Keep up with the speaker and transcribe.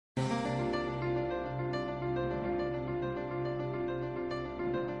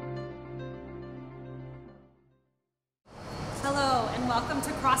Hello and welcome to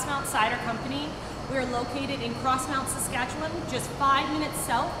Crossmount Cider Company. We are located in Crossmount, Saskatchewan, just 5 minutes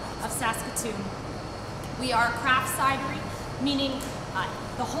south of Saskatoon. We are craft cidery, meaning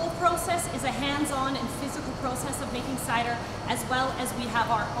the whole process is a hands-on and physical process of making cider, as well as we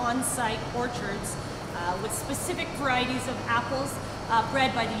have our on-site orchards with specific varieties of apples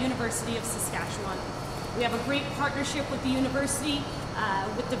bred by the University of Saskatchewan. We have a great partnership with the university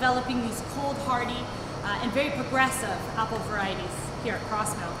with developing these cold, hardy, and very progressive apple varieties here at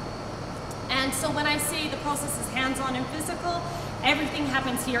Crossmount. And so when I say the process is hands-on and physical, everything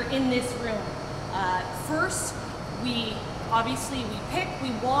happens here in this room. First, we pick,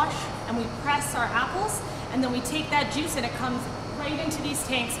 we wash, and we press our apples, and then we take that juice and it comes right into these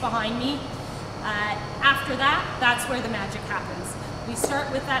tanks behind me. After that, that's where the magic happens. We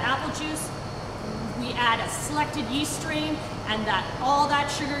start with that apple juice, we add a selected yeast strain, and all that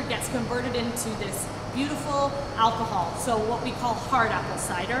sugar gets converted into this beautiful alcohol, so what we call hard apple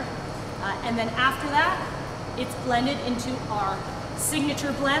cider. And then after that, it's blended into our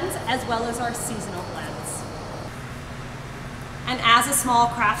signature blends as well as our seasonal blends. And as a small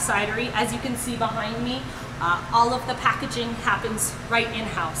craft cidery, as you can see behind me, all of the packaging happens right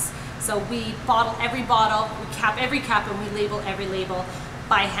in-house. So we bottle every bottle, we cap every cap, and we label every label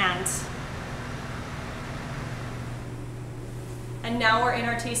by hand. And now we're in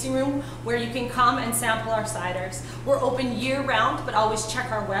our tasting room where you can come and sample our ciders. We're open year-round, but always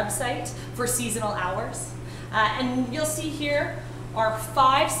check our website for seasonal hours. And you'll see here our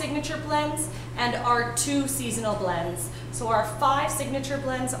 5 signature blends and our 2 seasonal blends. So our 5 signature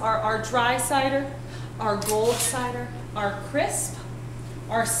blends are our dry cider, our gold cider, our crisp,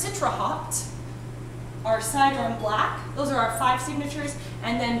 our citra hopped, our cider and black. Those are our 5 signatures.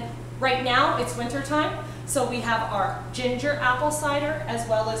 And then right now it's winter time, so we have our ginger apple cider as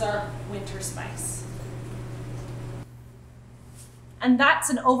well as our winter spice. And that's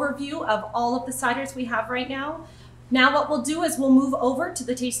an overview of all of the ciders we have right now. Now what we'll do is we'll move over to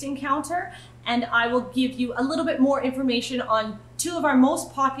the tasting counter, and I will give you a little bit more information on 2 of our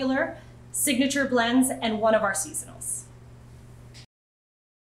most popular signature blends and 1 of our seasonals.